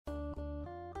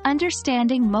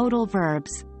Understanding modal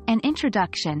verbs, an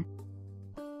introduction.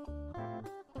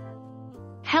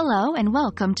 Hello and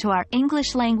welcome to our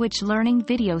English language learning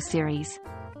video series.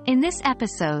 In this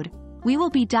episode, we will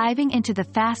be diving into the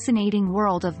fascinating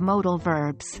world of modal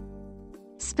verbs.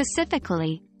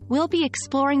 Specifically, we'll be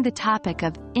exploring the topic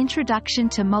of introduction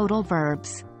to modal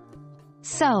verbs.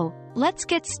 So, let's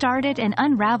get started and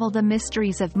unravel the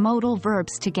mysteries of modal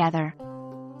verbs together.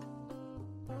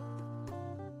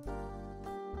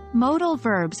 Modal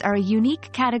verbs are a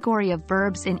unique category of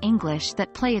verbs in English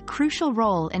that play a crucial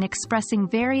role in expressing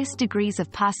various degrees of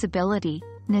possibility,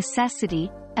 necessity,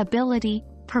 ability,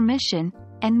 permission,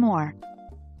 and more.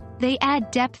 They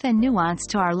add depth and nuance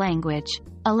to our language,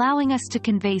 allowing us to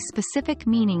convey specific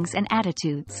meanings and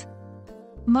attitudes.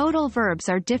 Modal verbs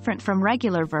are different from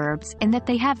regular verbs in that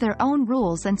they have their own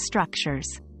rules and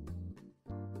structures.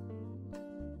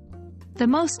 The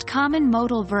most common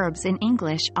modal verbs in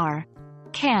English are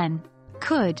can,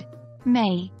 could,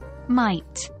 may,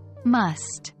 might,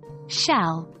 must,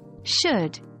 shall,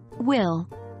 should, will,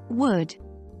 would.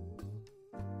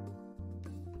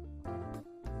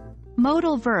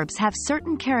 Modal verbs have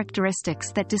certain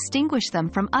characteristics that distinguish them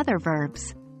from other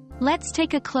verbs. Let's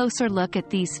take a closer look at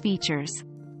these features.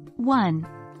 1.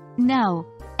 No,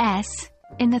 s,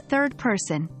 in the third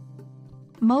person.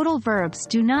 Modal verbs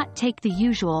do not take the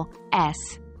usual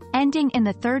s, ending in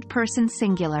the third person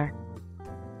singular.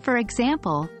 For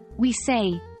example, we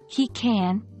say, he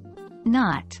can,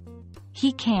 not,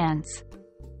 he cans.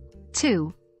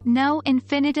 2. No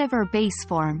infinitive or base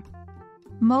form.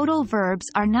 Modal verbs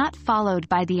are not followed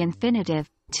by the infinitive,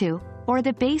 to, or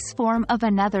the base form of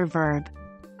another verb.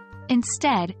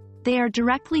 Instead, they are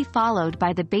directly followed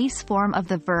by the base form of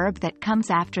the verb that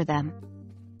comes after them.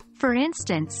 For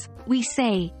instance, we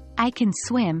say, I can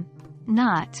swim,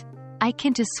 not, I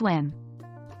can to swim.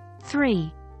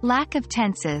 3. Lack of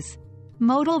tenses.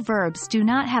 Modal verbs do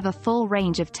not have a full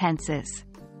range of tenses.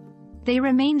 They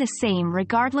remain the same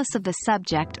regardless of the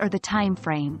subject or the time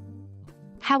frame.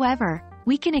 However,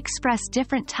 we can express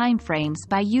different time frames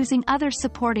by using other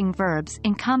supporting verbs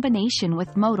in combination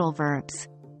with modal verbs.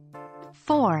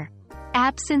 4.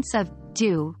 Absence of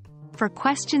do for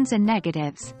questions and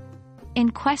negatives.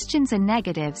 In questions and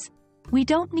negatives, we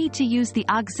don't need to use the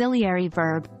auxiliary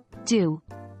verb do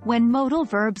when modal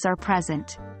verbs are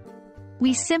present.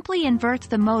 We simply invert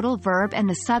the modal verb and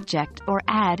the subject or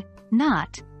add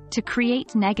not to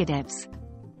create negatives.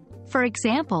 For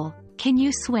example, can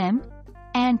you swim?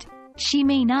 And she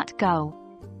may not go.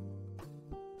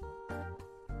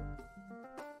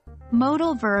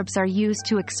 Modal verbs are used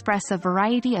to express a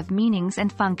variety of meanings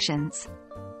and functions.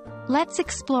 Let's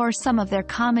explore some of their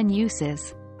common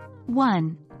uses.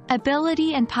 1.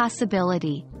 Ability and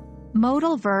possibility.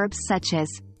 Modal verbs such as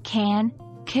can,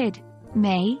 could,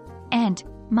 may, and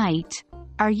might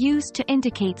are used to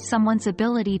indicate someone's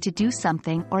ability to do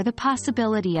something or the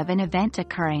possibility of an event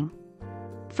occurring.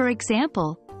 For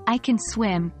example, I can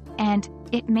swim, and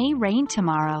it may rain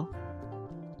tomorrow.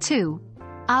 2.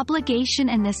 Obligation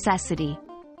and necessity.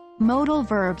 Modal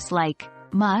verbs like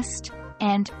must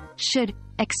and should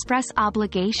express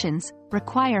obligations,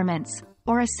 requirements,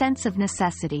 or a sense of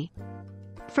necessity.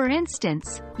 For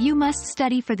instance, you must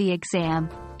study for the exam,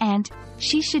 and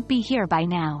she should be here by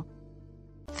now.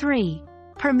 3.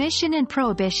 Permission and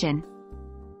prohibition.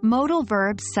 Modal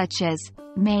verbs such as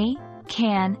may,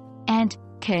 can, and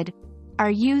could are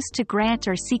used to grant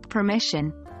or seek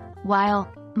permission,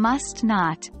 while must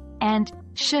not and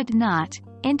should not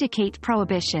indicate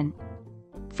prohibition.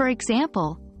 For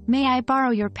example, may I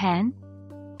borrow your pen?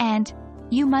 And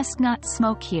you must not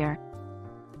smoke here.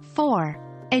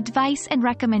 4. Advice and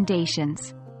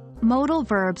recommendations. Modal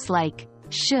verbs like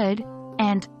should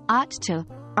and ought to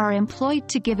are employed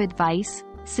to give advice,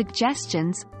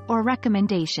 suggestions, or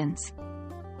recommendations.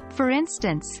 For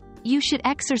instance, you should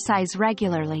exercise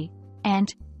regularly,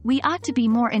 and we ought to be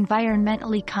more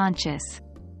environmentally conscious.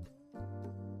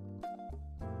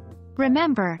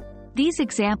 Remember, these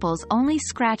examples only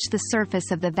scratch the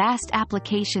surface of the vast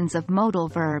applications of modal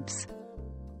verbs.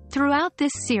 Throughout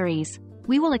this series,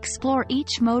 we will explore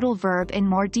each modal verb in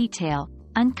more detail,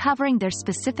 uncovering their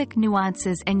specific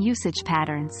nuances and usage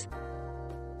patterns.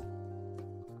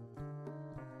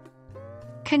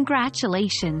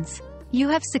 Congratulations! You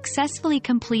have successfully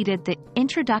completed the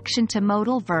Introduction to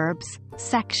Modal Verbs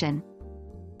section.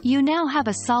 You now have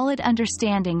a solid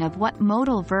understanding of what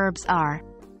modal verbs are,